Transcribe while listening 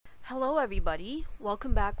Hello, everybody.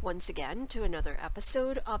 Welcome back once again to another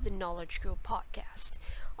episode of the Knowledge Group podcast,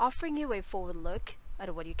 offering you a forward look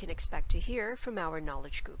at what you can expect to hear from our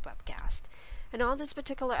Knowledge Group webcast. And on this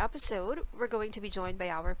particular episode, we're going to be joined by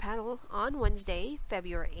our panel on Wednesday,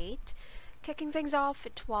 February 8th, kicking things off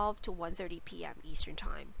at 12 to 1:30 p.m. Eastern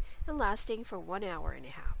Time and lasting for 1 hour and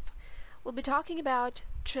a half. We'll be talking about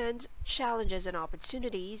trends, challenges, and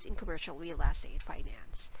opportunities in commercial real estate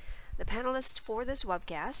finance. The panelists for this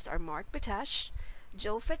webcast are Mark Batesh,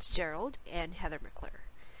 Joe Fitzgerald, and Heather McClure.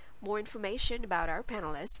 More information about our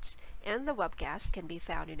panelists and the webcast can be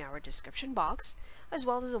found in our description box, as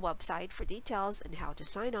well as a website for details on how to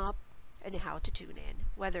sign up and how to tune in,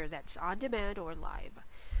 whether that's on demand or live.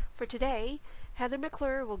 For today, Heather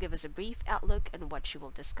McClure will give us a brief outlook on what she will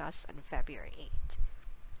discuss on February 8th.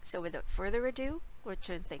 So without further ado, we'll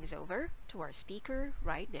turn things over to our speaker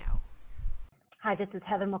right now. Hi, this is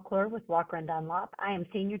Heather McClure with Walker & Dunlop. I am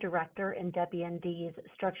Senior Director in WND's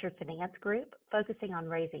Structured Finance Group, focusing on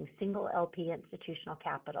raising single LP institutional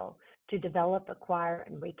capital to develop, acquire,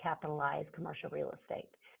 and recapitalize commercial real estate.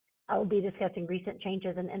 I will be discussing recent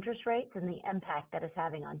changes in interest rates and the impact that is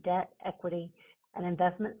having on debt, equity, and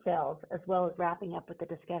investment sales, as well as wrapping up with the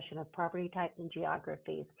discussion of property types and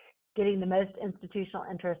geographies, getting the most institutional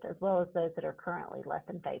interest as well as those that are currently less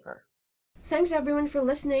in favor. Thanks everyone for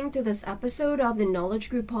listening to this episode of the Knowledge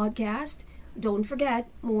Group podcast. Don't forget,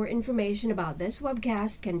 more information about this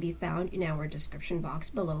webcast can be found in our description box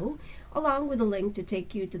below, along with a link to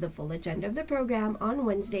take you to the full agenda of the program on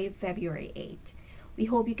Wednesday, February 8th. We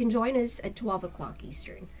hope you can join us at 12 o'clock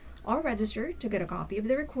Eastern, or register to get a copy of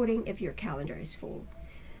the recording if your calendar is full.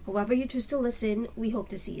 However you choose to listen, we hope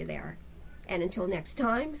to see you there. And until next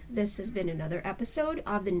time, this has been another episode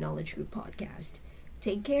of the Knowledge Group podcast.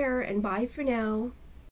 Take care and bye for now.